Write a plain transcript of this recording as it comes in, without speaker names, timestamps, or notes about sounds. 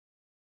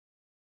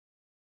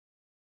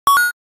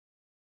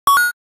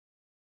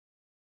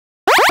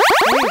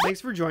thanks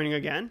for joining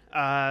again.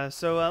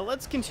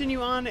 Let's continue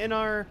on in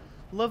our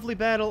lovely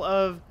battle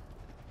of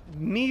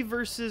me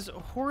versus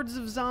hordes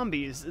of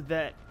zombies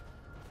that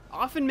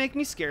often make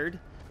me scared,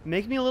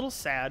 make me a little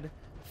sad,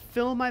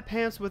 fill my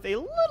pants with a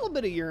little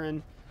bit of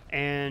urine,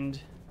 and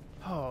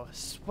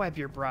swipe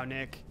your brow,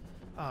 Nick.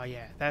 Oh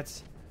yeah,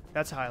 that's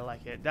how I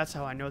like it. That's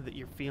how I know that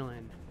you're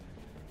feeling.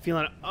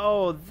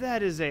 Oh,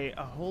 that is a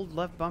hold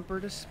left bumper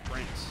to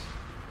sprint.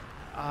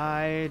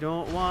 I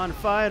don't want to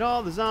fight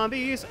all the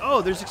zombies.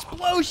 Oh, there's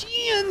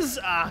explosions!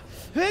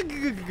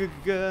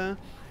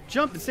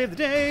 Jump and save the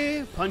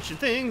day. Punching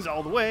things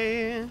all the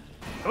way.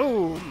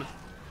 Boom.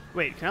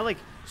 Wait, can I like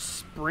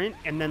sprint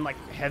and then like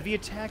heavy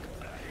attack?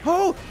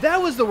 Oh, that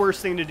was the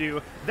worst thing to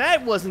do.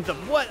 That wasn't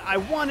what I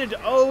wanted.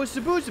 Oh,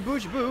 saboo, saboo,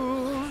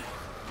 saboo.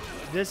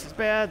 This is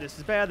bad. This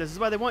is bad. This is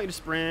why they want you to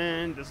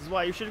sprint. This is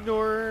why you should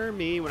ignore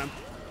me when I'm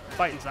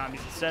fighting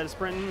zombies instead of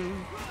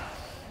sprinting.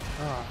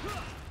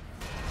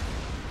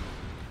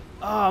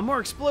 Oh, more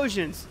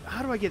explosions.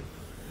 How do I get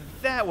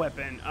that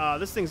weapon?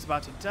 This thing's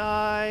about to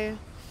die.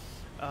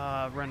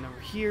 Run over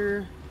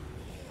here.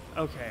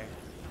 Okay.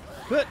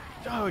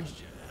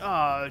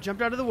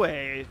 Jumped out of the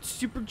way.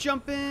 Super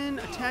jumping,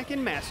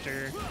 attacking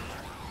master.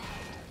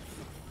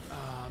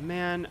 Oh,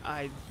 man,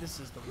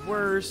 this is the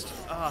worst.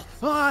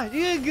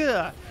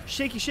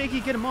 Shaky, shaky,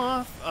 get him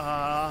off.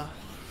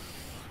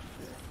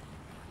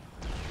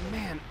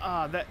 Man,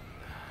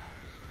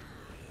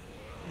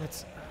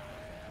 that's...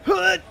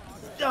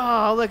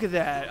 Oh, look at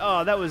that.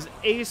 Oh, that was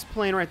Ace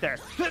playing right there.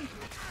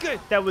 Good.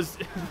 That was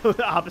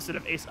the opposite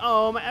of Ace.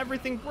 Oh,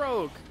 everything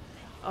broke.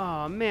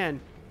 Oh,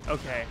 man.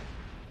 Okay.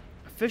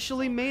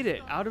 Officially made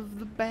it out of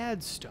the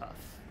bad stuff.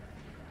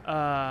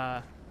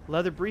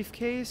 Leather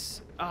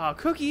briefcase.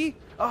 Cookie.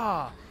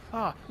 Munch.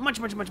 Oh,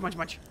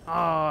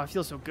 I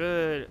feel so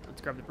good.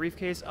 Let's grab the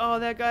briefcase. Oh,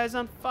 that guy's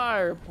on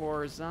fire.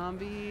 Poor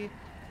zombie.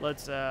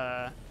 Let's,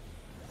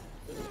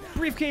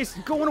 briefcase,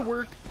 going to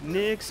work.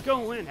 Nick's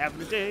going,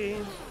 having a day.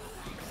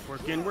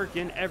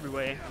 Working every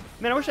way.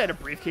 Man, I wish I had a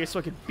briefcase so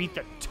I could beat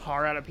the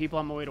tar out of people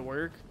on my way to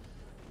work.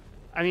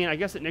 I mean, I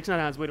guess that Nick's not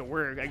on his way to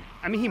work.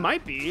 I mean, he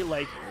might be,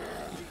 like...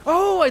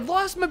 Oh, I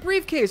lost my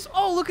briefcase!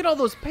 Oh, look at all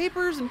those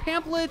papers and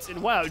pamphlets!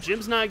 And wow,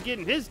 Jim's not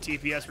getting his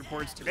TPS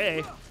reports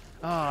today.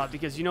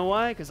 Because you know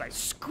why? Because I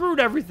screwed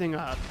everything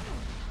up.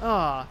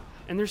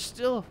 And there's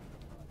still...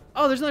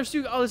 Oh, there's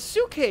another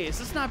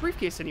suitcase! It's not a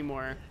briefcase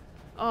anymore.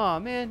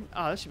 Oh, man.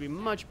 Oh, that should be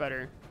much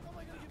better.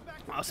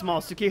 A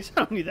small suitcase.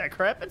 I don't need that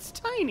crap. It's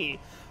tiny.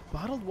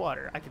 Bottled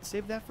water. I could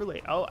save that for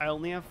later. Oh, I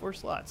only have 4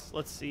 slots.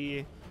 Let's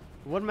see.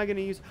 What am I going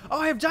to use?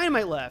 Oh, I have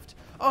dynamite left.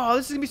 Oh,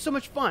 this is going to be so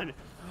much fun.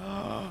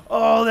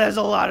 Oh, there's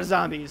a lot of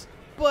zombies.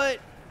 But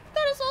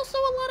that is also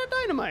a lot of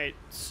dynamite.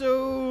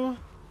 So...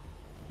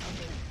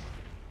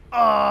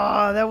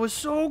 Oh, that was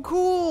so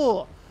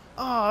cool.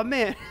 Oh,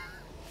 man.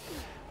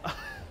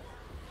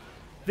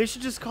 They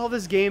should just call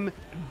this game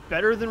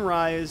Better Than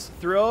Rise.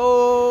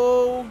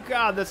 Oh,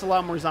 God, that's a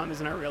lot more zombies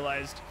than I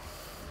realized.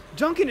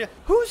 Duncan,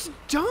 who's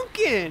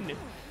Duncan?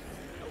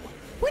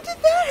 When did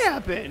that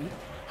happen?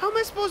 How am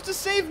I supposed to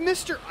save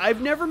Mr. I've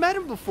never met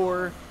him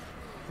before.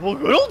 Well,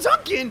 good old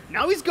Duncan.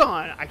 Now he's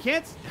gone. I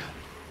can't.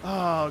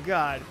 Oh,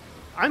 God.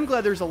 I'm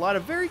glad there's a lot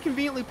of very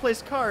conveniently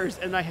placed cars,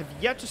 and I have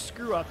yet to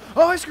screw up.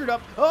 Oh, I screwed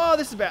up. Oh,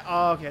 this is bad.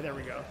 Oh, okay, there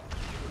we go.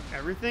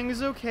 Everything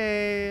is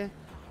okay.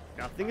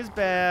 Nothing is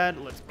bad.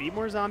 Let's beat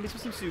more zombies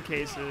with some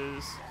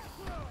suitcases.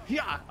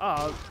 Yeah.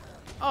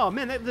 Oh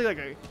man, that looked like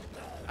a...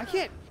 I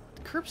can't...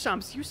 Curb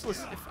stomp's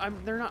useless if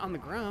they're not on the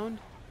ground.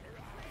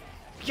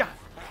 Yeah.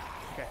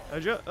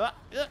 Okay.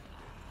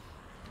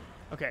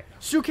 Okay.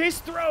 Suitcase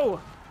throw.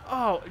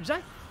 Oh, is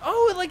that...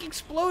 Oh, it like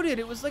exploded.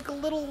 It was like a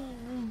little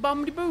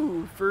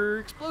bum-de-boo for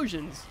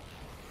explosions.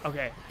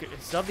 Okay.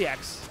 Still have the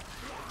X.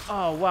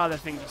 Oh wow,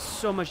 that thing does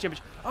so much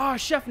damage. Oh,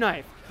 chef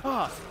knife.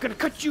 Oh, gonna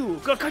cut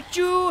you.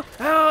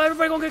 Oh,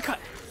 everybody gonna get cut.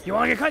 You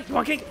wanna get cut? You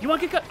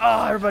wanna get cut?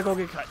 Oh, everybody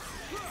gonna get cut.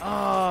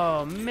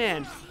 Oh,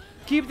 man.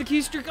 Keep the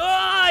key streak. Oh,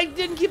 I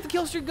didn't keep the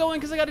kill streak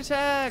going because I got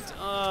attacked.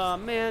 Oh,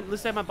 man. At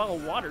least I have my bottle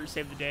of water to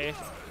save the day.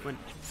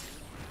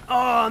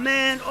 Oh,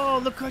 man.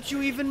 Oh, look at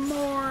you even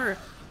more.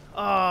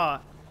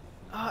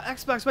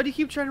 Xbox, why do you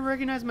keep trying to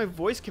recognize my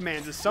voice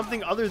commands as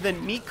something other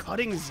than me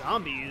cutting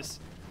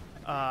zombies?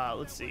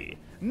 Let's see.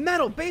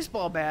 Metal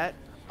baseball bat.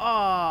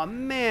 Oh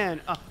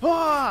man.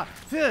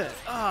 Man.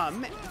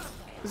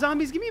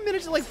 Zombies, give me a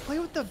minute to like play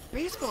with the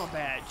baseball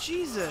bat.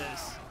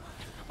 Jesus.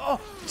 Oh,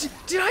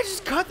 did I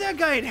just cut that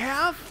guy in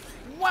half?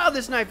 Wow,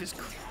 this knife is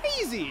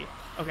crazy.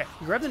 Okay,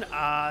 grab the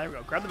there we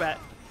go. Grab the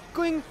bat.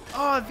 Going.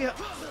 Oh,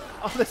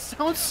 that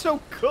sounds so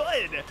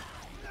good.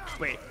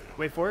 Wait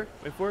for it.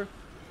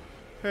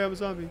 Hey, I'm a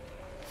zombie.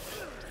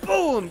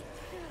 Boom.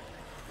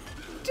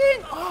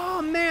 Ding!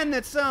 Oh man,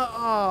 that's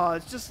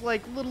it's just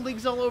like Little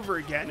Leagues all over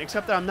again,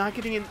 except that I'm not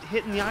getting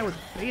hit in the eye with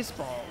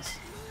baseballs.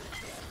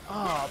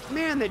 Oh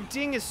man, that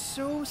ding is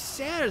so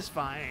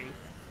satisfying.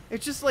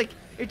 It's just like,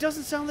 it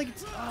doesn't sound like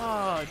it's,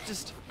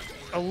 just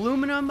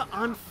aluminum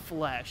on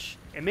flesh.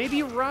 It may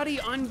be rotty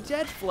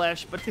undead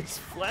flesh, but it's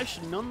flesh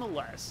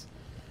nonetheless.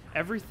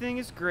 Everything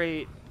is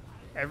great.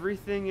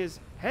 Everything is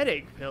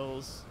headache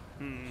pills.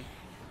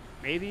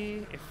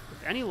 Maybe, if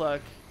with any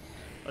luck,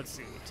 let's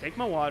see. Take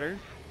my water.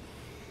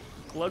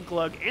 Glug,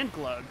 glug, and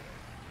glug.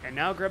 And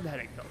now grab the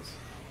headache pills.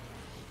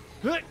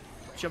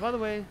 Jump out of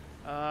the way.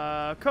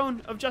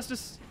 Cone of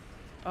justice.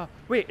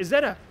 Wait, is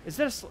that a,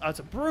 oh, it's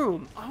a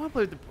broom. Oh, I want to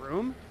play with the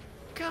broom.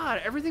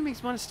 God, everything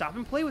makes me want to stop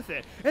and play with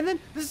it. And then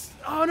this,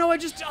 oh no,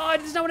 this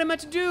is not what I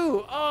meant to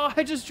do. Oh,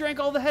 I just drank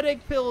all the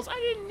headache pills. I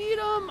didn't need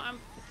them.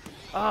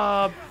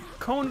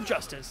 Cone of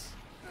justice.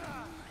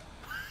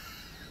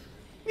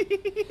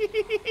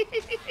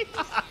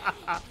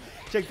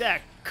 Check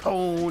that,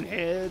 cone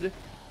head.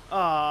 Can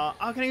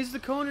I use the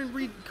cone and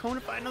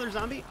re-conify another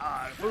zombie?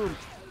 Boom.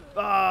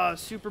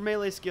 Super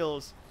melee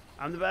skills.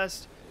 I'm the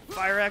best.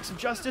 Fire axe of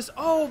justice.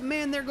 Oh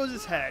man, there goes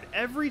his head.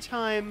 Every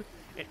time,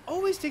 it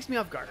always takes me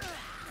off guard.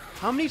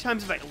 How many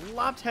times have I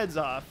lopped heads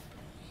off?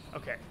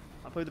 Okay,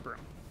 I'll play the broom.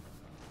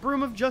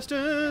 Broom of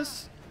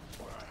justice.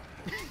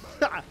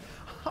 Oh,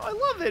 I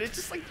love it. It's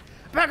just like,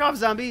 back off,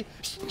 zombie.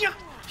 It's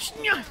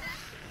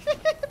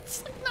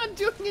like not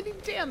doing any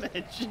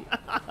damage.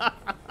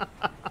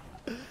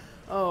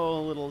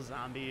 Oh, little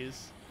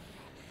zombies.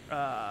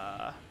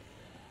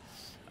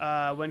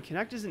 When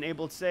Connect is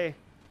enabled, say,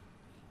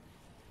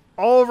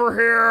 over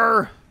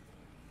here.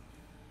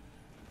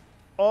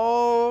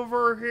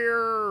 Over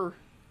here.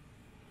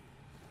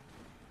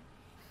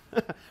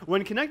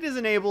 When Connect is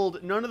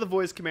enabled, none of the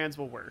voice commands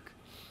will work.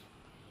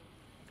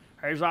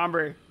 Hey,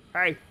 zombie.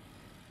 Hey.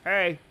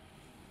 Hey.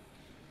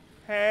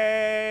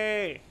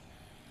 Hey.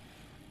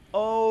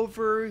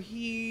 Over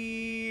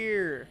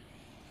here.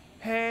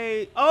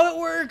 Hey. Oh, it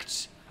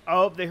worked.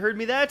 Oh, they heard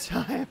me that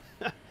time.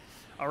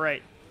 All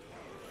right.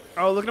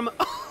 Oh, look at him.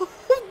 Oh,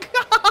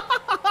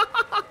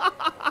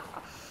 God.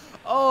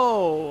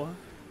 Oh.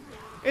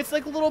 It's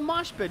like a little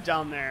mosh pit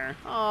down there.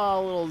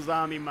 Oh, a little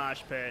zombie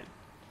mosh pit.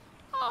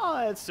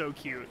 Oh, that's so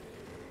cute.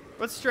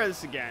 Let's try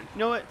this again. You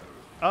know what?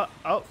 Oh,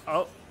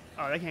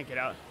 they can't get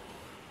out.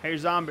 Hey,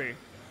 zombie.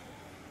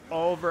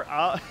 Over.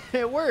 Oh,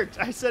 it worked.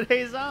 I said,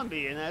 hey,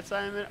 zombie. And that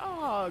time,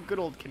 oh, good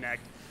old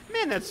Connect.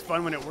 Man, that's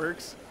fun when it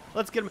works.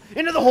 Let's get him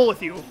into the hole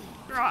with you.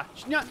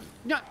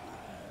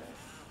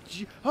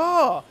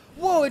 Oh,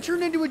 whoa, it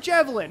turned into a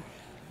javelin.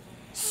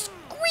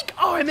 Squeak.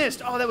 Oh, I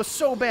missed. Oh, that was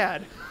so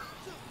bad.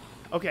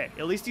 Okay,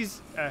 at least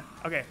he's,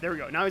 okay, there we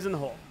go. Now he's in the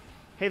hole.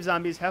 Hey,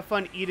 zombies, have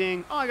fun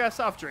eating. Oh, I got a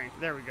soft drink.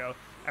 There we go.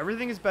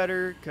 Everything is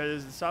better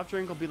because the soft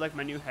drink will be like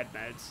my new head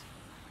meds.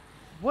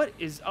 What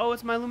is, oh,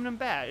 it's my aluminum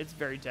bat. It's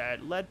very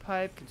dead. Lead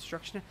pipe,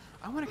 construction hat.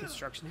 I want a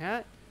construction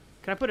hat.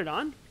 Can I put it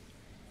on?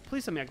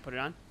 Please tell me I can put it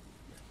on.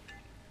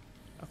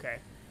 Okay,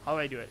 how do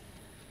I do it?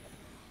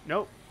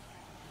 Nope.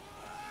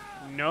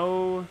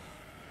 No.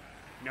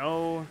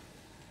 No.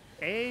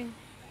 A.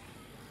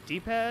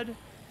 D-pad.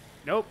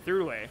 Nope, threw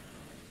it away.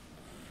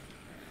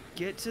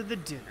 Get to the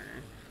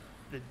dinner.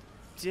 The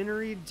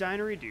dinery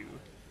do.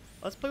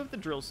 Let's play with the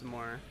drill some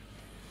more.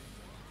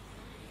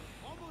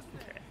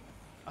 Okay.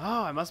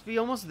 Oh, I must be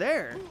almost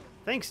there.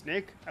 Thanks,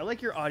 Nick. I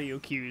like your audio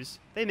cues.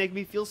 They make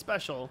me feel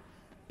special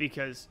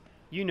because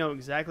you know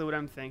exactly what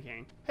I'm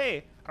thinking.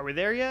 Hey, are we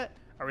there yet?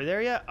 Are we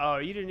there yet? Oh,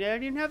 I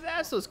didn't have to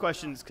ask those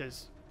questions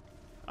because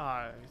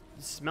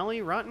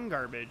smelly, rotten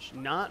garbage.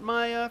 Not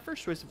my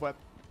first choice of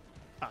weapon.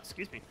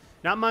 Excuse me.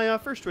 Not my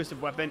first choice of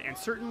weapon, and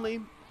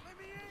certainly,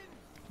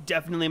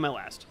 definitely my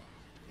last.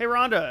 Hey,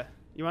 Rhonda,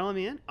 you want to let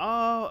me in?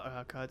 Oh,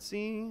 a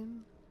cutscene.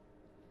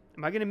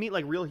 Am I gonna meet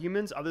like real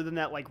humans other than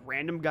that like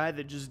random guy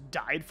that just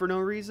died for no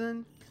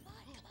reason?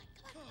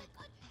 Come on.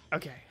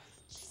 Okay.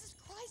 Jesus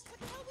Christ, what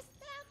the hell was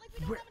that? Like,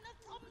 we don't have enough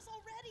problems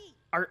already.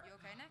 You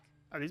okay, Nick?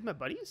 Are these my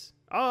buddies?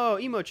 Oh,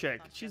 emo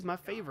chick. She's my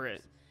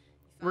favorite.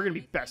 We're gonna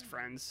be best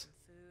friends.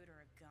 Food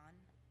or a gun?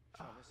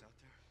 Travis out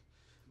there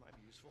might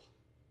be useful.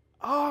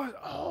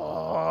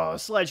 Oh,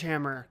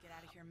 sledgehammer. Get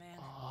out of here, man.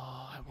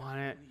 Oh, I want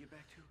it. When you get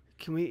back to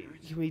Can we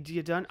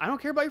get done? I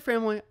don't care about your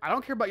family. I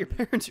don't care about your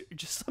parents.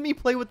 Just let me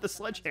play with the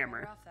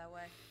sledgehammer. Off that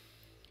way.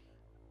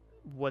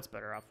 What's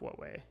better off what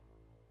way?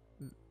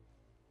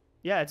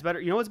 Yeah, it's better.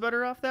 You know what's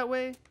better off that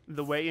way?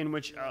 The way in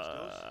which we're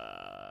almost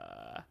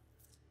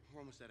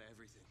out of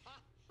everything.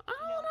 I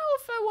don't know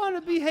if I want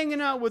to be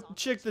hanging out with a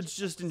chick that's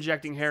just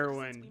injecting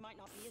heroin We might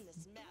not be in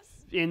this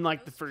mess. in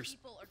like the first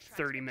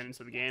 30 minutes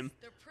of the game.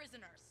 They're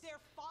prisoners. They're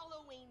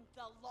following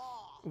the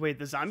law. Wait,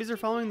 the zombies are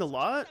following the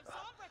law?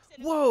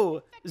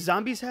 Whoa,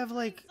 zombies have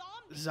like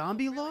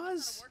zombie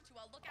laws?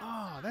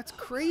 Oh, that's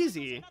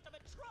crazy.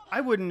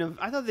 I wouldn't have.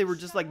 I thought they were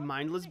just like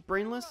mindless,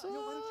 brainless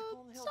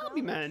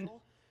zombie men.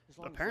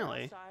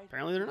 Apparently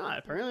they're not.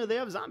 Apparently they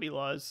have zombie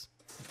laws.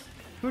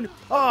 Who?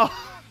 Oh,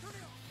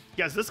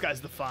 guess this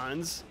guy's the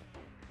Fonz.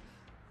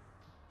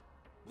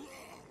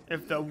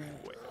 If the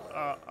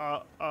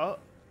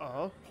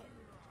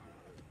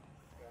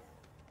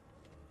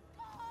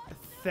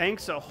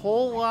Thanks a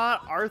whole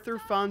lot, Arthur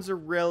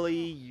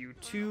Fonzarelli, you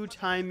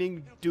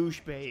two-timing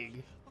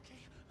douchebag.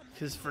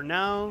 Because for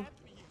now,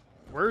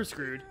 we're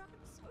screwed.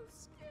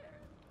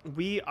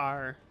 We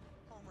are.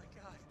 Oh my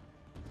god.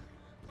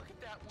 Look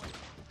at that one.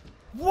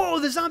 Whoa,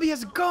 the zombie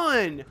has a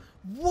gun!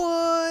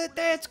 What?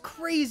 That's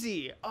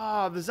crazy.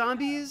 Oh, the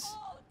zombies?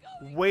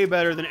 Way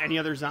better than any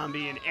other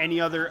zombie in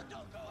any other...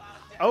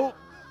 Oh.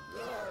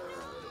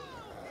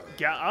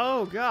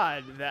 Oh,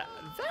 God. That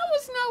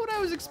was not what I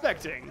was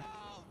expecting.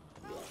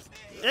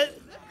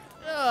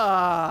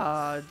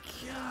 Oh,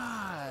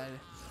 God.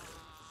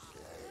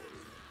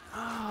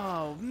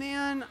 Oh,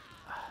 man.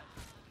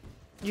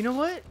 You know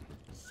what?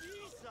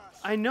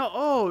 I know.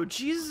 Oh,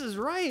 Jesus is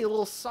right. A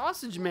little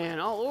sausage man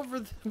all over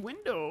the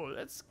window.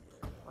 That's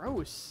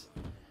gross.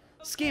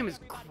 This game is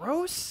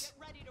gross.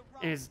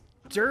 And it's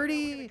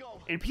dirty.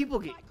 And people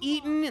get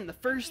eaten in the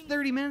first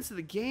 30 minutes of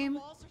the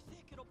game.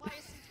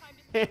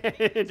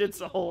 It's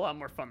a whole lot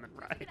more fun than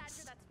Rise.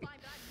 That's fine, but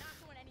I'm not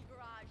going any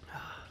garage.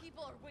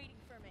 People are waiting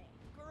for me.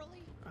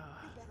 Girlie, you're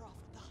better off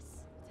with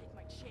us. Take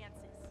my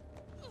chances.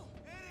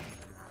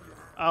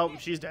 Oh,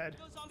 she's dead.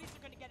 Those zombies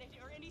are gonna get in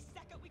here any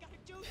second. We gotta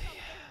do something.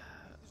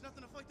 There's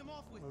nothing to fight them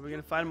off with. What are we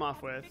gonna fight him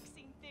off with?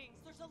 Fixing things.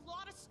 There's a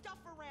lot of stuff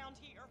around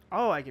here.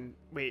 Oh, I can...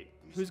 Wait,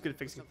 who's good at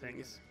fixing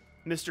things?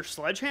 Mr.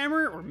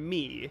 Sledgehammer or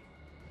me?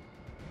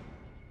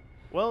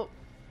 Well,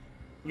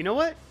 you know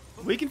what?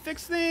 We can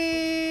fix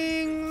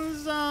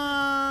things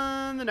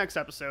on the next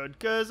episode,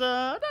 because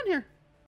I'm done here.